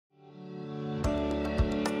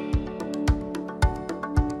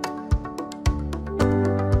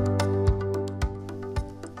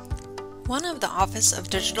One of the Office of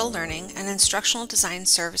Digital Learning and Instructional Design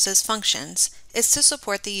Services functions is to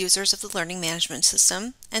support the users of the learning management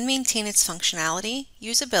system and maintain its functionality,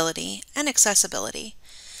 usability, and accessibility.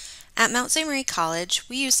 At Mount St. Marie College,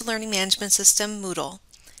 we use the learning management system Moodle.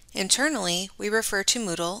 Internally, we refer to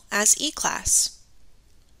Moodle as eClass.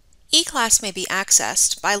 eClass may be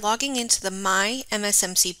accessed by logging into the My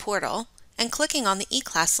MSMC portal and clicking on the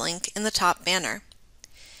eClass link in the top banner.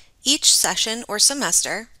 Each session or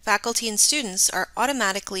semester, faculty and students are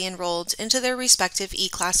automatically enrolled into their respective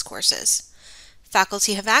eClass courses.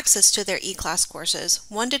 Faculty have access to their eClass courses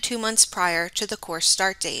 1 to 2 months prior to the course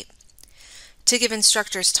start date. To give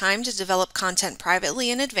instructors time to develop content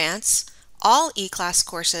privately in advance, all eClass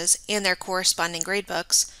courses and their corresponding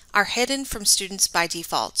gradebooks are hidden from students by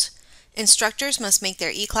default. Instructors must make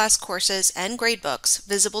their eClass courses and gradebooks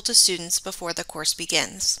visible to students before the course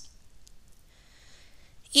begins.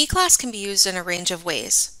 eClass can be used in a range of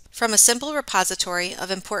ways, from a simple repository of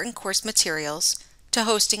important course materials to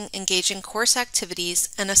hosting engaging course activities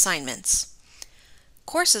and assignments.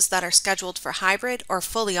 Courses that are scheduled for hybrid or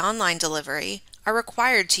fully online delivery are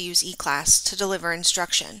required to use eClass to deliver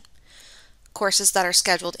instruction. Courses that are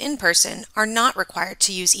scheduled in person are not required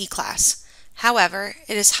to use eClass. However,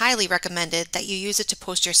 it is highly recommended that you use it to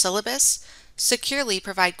post your syllabus, securely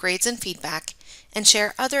provide grades and feedback, and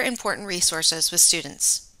share other important resources with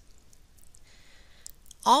students.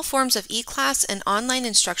 All forms of eClass and online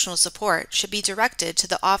instructional support should be directed to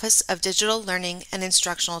the Office of Digital Learning and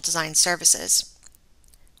Instructional Design Services.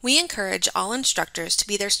 We encourage all instructors to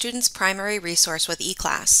be their students' primary resource with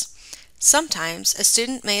eClass. Sometimes, a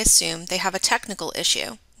student may assume they have a technical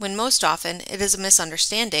issue, when most often it is a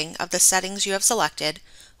misunderstanding of the settings you have selected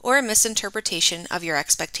or a misinterpretation of your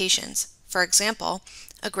expectations. For example,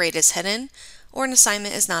 a grade is hidden or an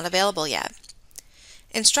assignment is not available yet.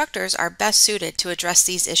 Instructors are best suited to address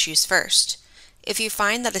these issues first. If you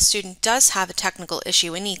find that a student does have a technical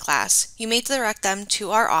issue in eClass, you may direct them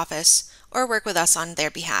to our office or work with us on their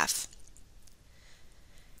behalf.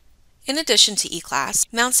 In addition to eClass,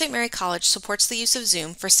 Mount St. Marie College supports the use of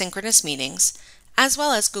Zoom for synchronous meetings, as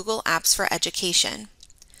well as Google Apps for Education.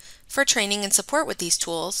 For training and support with these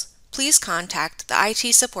tools, please contact the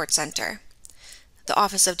IT Support Center. The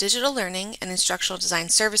Office of Digital Learning and Instructional Design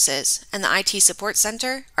Services and the IT Support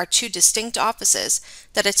Center are two distinct offices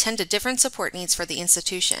that attend to different support needs for the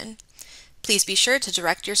institution. Please be sure to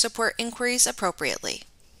direct your support inquiries appropriately.